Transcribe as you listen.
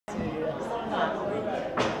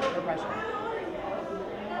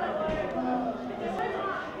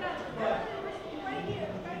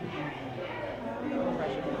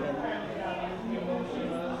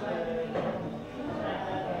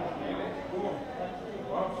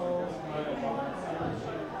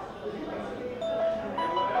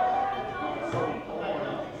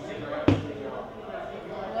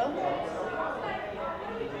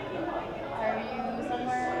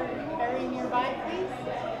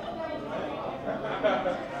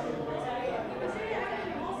Okay,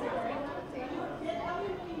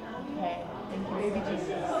 thank you, baby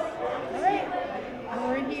Jesus. Alright,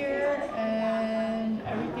 we're here and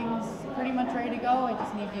everything's pretty much ready to go. I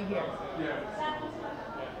just need you here.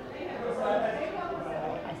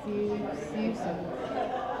 I see you soon.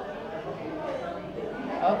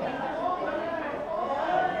 Okay.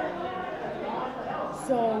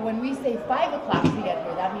 So when we say 5 o'clock to get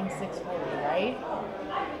here, that means 6:40, right?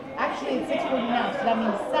 Actually, it's 6:40 now, so that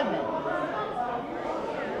means 7.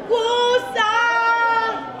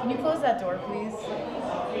 Woosah! Can you close that door, please?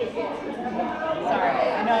 Sorry,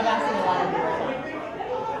 I know I'm asking a lot of you right now.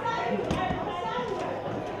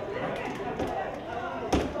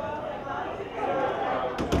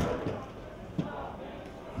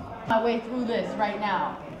 My way through this right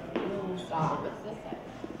now. Woosah. What's this say?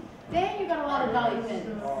 Dang, you got a lot of dolly pins.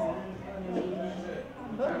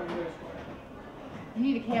 You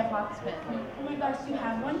need a KFHox pin. Oh my gosh, do you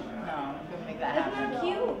have one? No, I'm gonna make that happen. That's not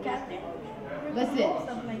cute, Catherine. Listen,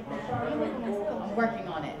 Something like that. I'm working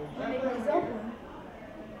on it. Make myself one.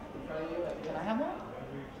 Can I have one?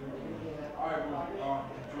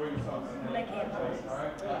 Like KFHox.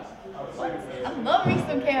 I love me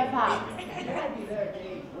some KFHox.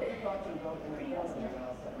 Pretty awesome.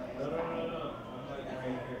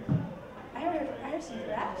 I heard some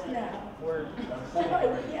raps now. Word.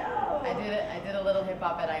 Yo. I did a little hip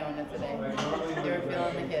hop at Iona today. You were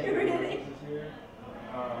feeling the kid. Really?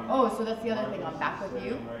 Oh, so that's the other thing. I'm back with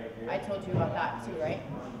you. I told you about that too, right?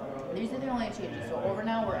 These are the only changes. So over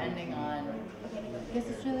now, we're ending on. Guess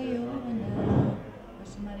it's really over now. Wish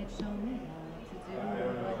somebody show me how to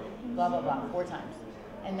do it. Blah blah blah. 4 times,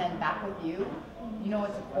 and then back with you. You know,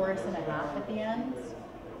 it's a chorus and a half at the end.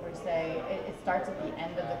 Where say it starts at the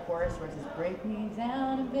end of the chorus where it says break me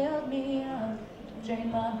down and build me up, drain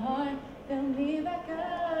my heart, build me back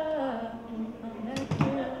up. I'll let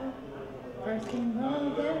you. First thing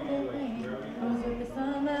wrong with the rain, goes with the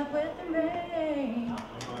sun, left with the rain.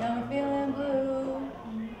 Now I'm feeling blue.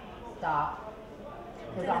 Stop.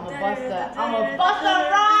 Cause I'm a buster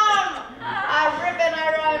rhyme. I rip and I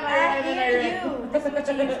rhyme. I hear you. This is what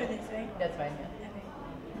you use for this, right? That's fine. Yeah.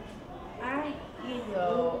 Okay.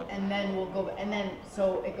 So, and then we'll go, and then,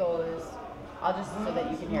 so it goes, I'll just, so that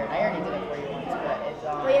you can hear it. I already did it for you once, but it's,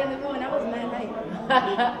 Oh yeah, the one, that was mad right.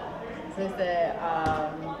 So it's the,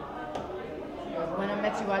 when I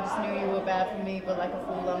met you, I just knew you were bad for me, but like a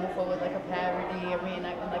fool, I'm a forward like a parody. I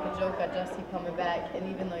reenacting like a joke, I just keep coming back. And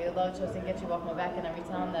even though your love chose to get you off my back, and every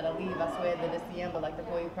time that I leave, I swear that it's the end, but like the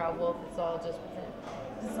boy you proud wolf, it's all just pretend.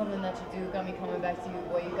 This is something that you do, got me coming back to you,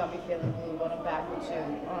 boy, you got me feeling blue, but I'm back with you.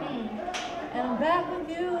 And I'm back with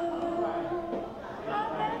you. I'm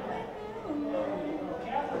back with you.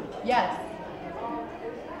 Yes.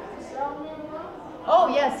 Oh,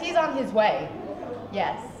 yes, he's on his way.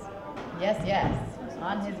 Yes. Yes, yes.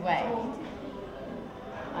 On his way.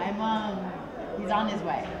 He's on his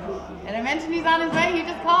way. And I mentioned he's on his way, he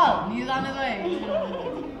just called. He's on his way.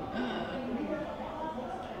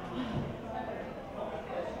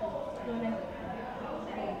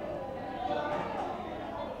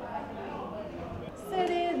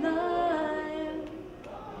 City line.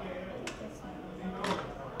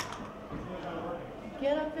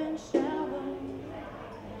 Get up and shower.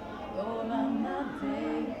 Go about my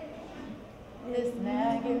day. This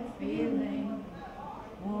nagging feeling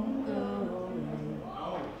won't go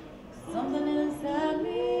away. Something inside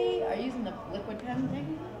me. Are you using the liquid pen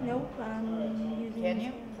thing? Nope, I'm using. Can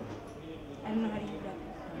you? I don't know how to use that.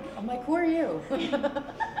 I'm like, who are you?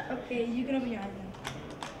 Okay, you can open your eyes now.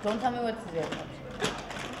 Don't tell me what to do.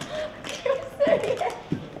 You're serious?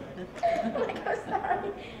 Like, I'm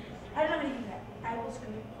sorry. I don't know how to use that. I will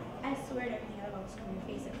screw it. I swear to everything, I will screw your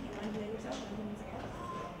face if you want to do it yourself.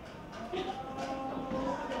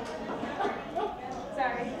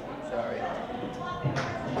 Sorry. Sorry.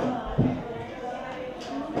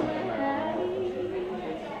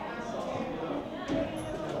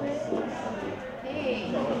 Hey.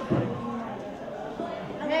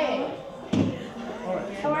 Hey.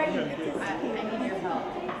 How are you? I need your help.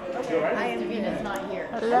 I am Davina's not here.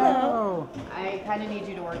 Hello. I kind of need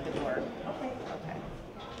you to work the door. Okay. Okay.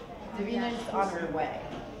 Davina's on her way.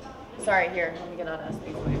 Sorry, here. Let me get on a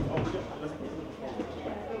speaker.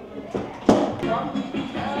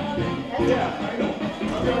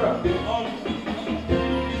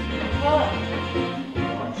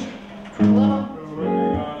 Hello.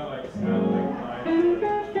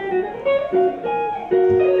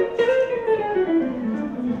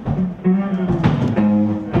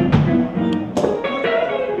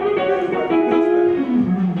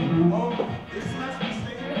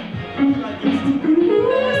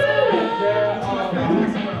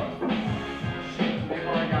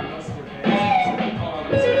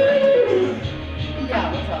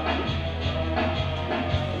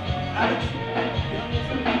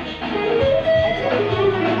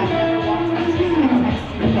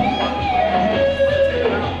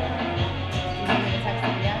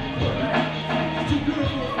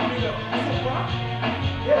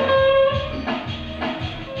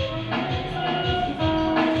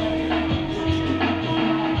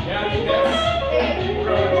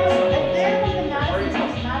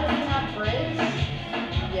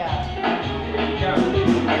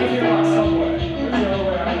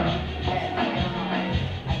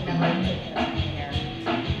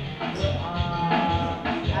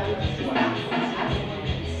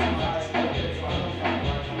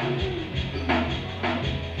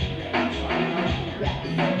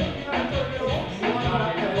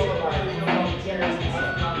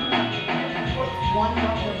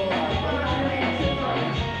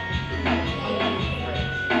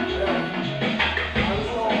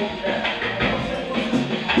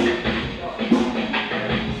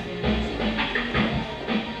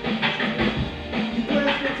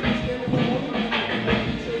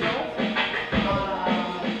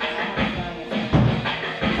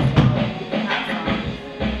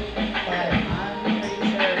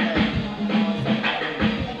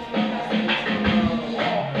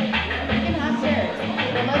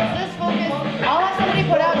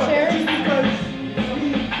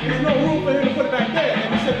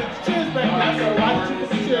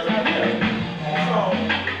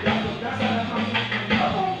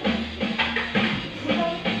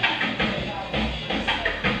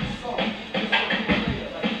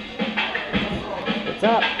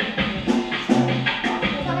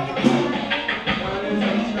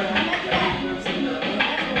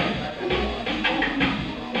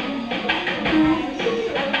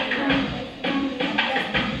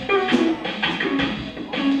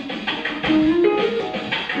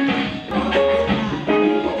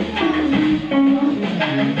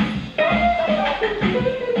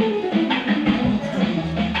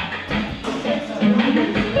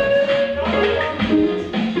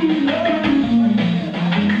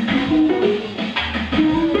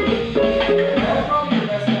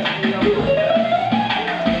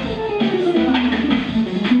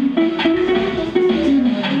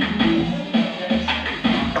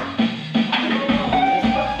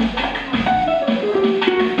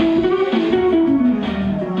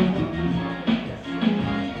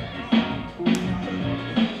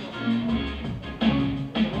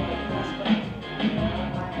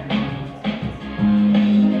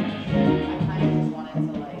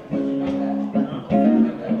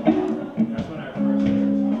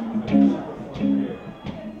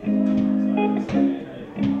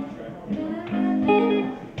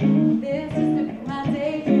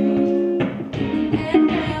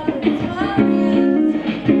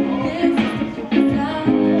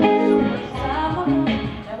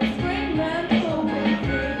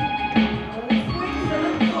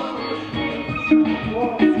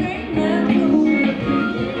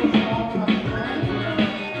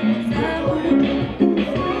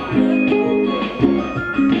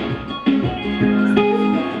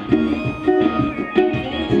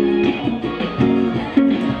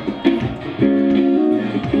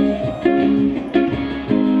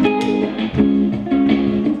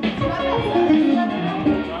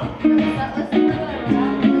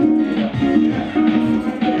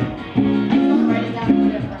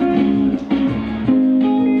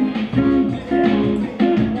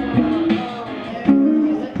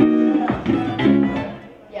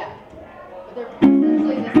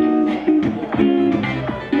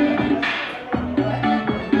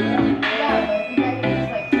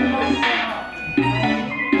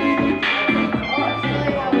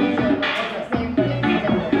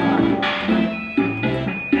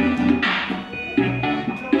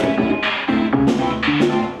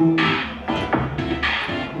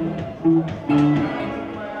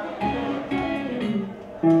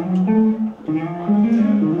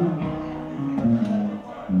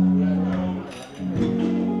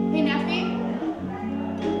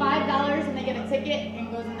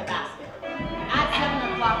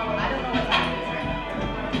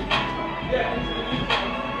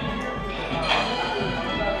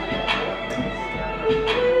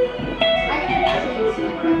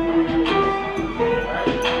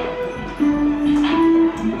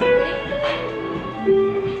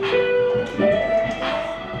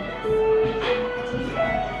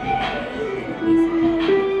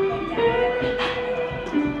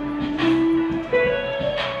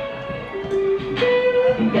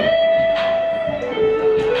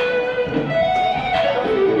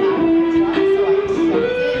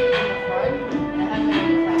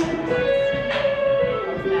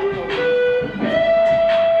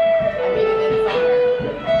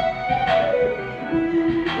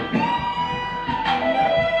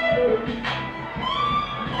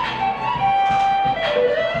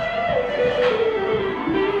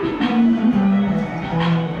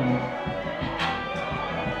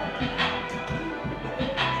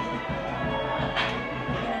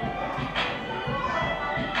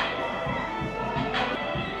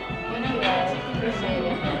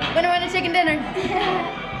 chicken dinner.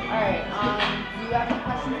 Alright, do you have any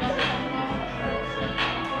questions about this one?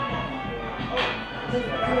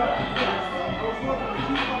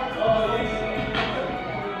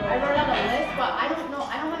 I wrote out a list, but I don't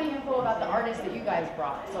have any info about the artists that you guys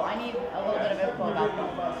brought, so I need a little bit of info about them.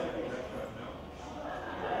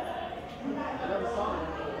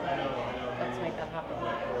 Let's make that happen.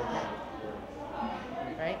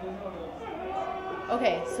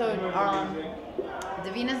 Okay, so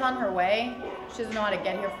Davina's on her way. She doesn't know how to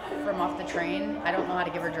get here from off the train. I don't know how to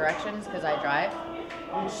give her directions because I drive.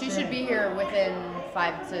 She should be here within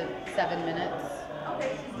 5 to 7 minutes. Okay,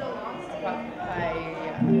 she's still lost.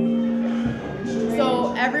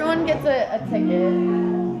 So everyone gets a ticket.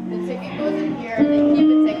 The ticket goes in here, and they keep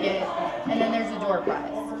a ticket, and then there's a door prize.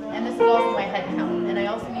 And this is also my head count, and I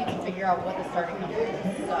also need to figure out what the starting number is.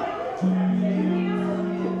 So,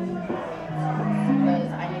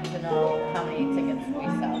 because I need to know how many tickets we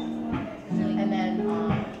sell. And then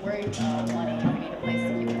where money, we need a place to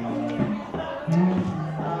keep it home.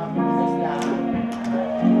 There's that.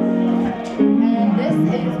 And this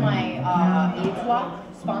is my AIDS Walk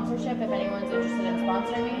sponsorship. If anyone's interested in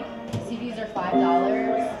sponsoring me, CDs are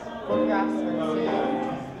 $5, photographs are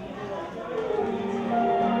 $2.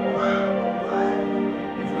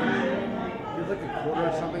 Like a quarter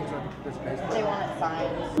or something, so there's space. They want it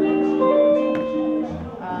signed.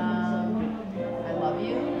 I love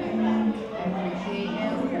you. I appreciate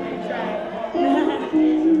you.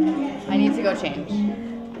 I need to go change.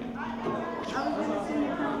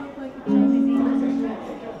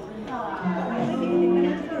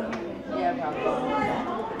 Yeah, probably.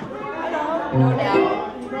 No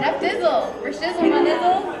doubt. Neff Dizzle. Rich Dizzle, my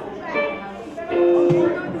Dizzle.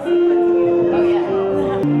 Oh, yeah.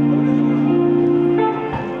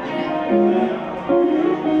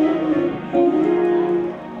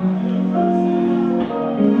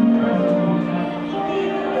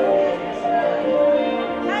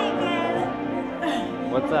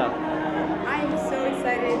 What's up? I am so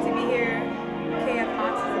excited to be here.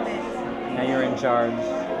 KFHox event. Now you're in charge,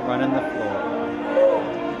 running the floor.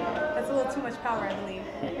 That's a little too much power, I believe.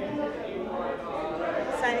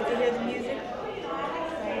 Excited to hear the music.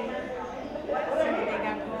 See what they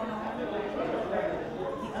got going on.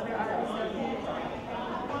 The other artists.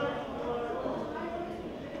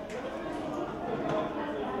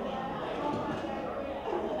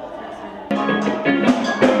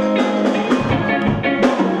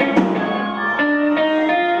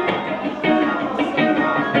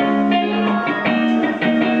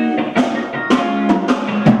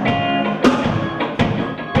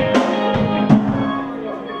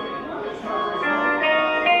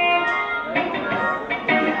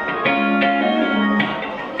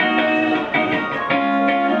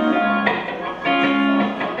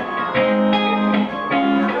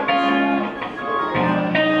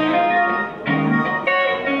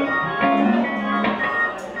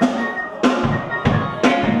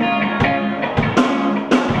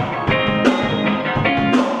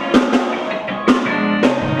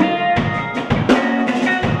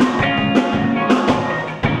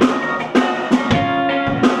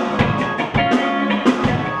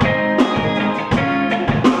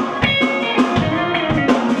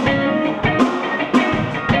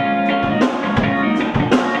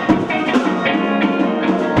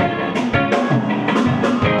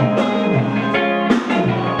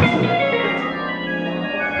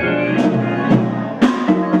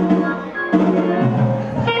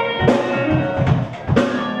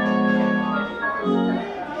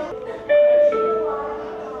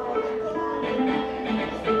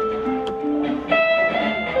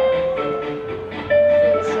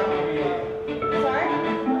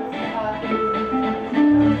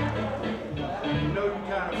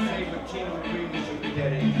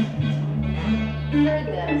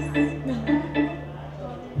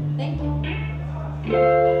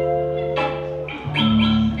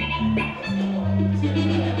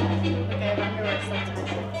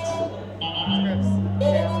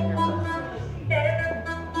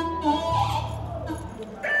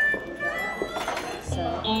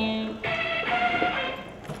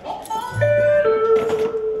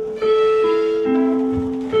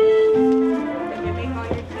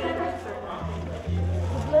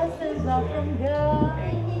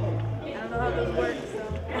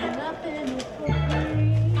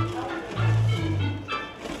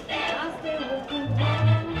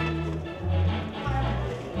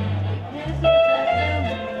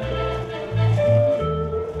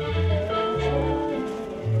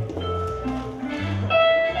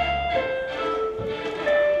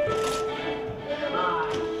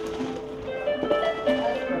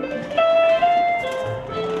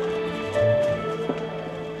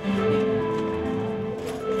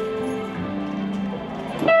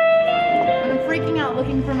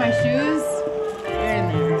 Looking for my shoes.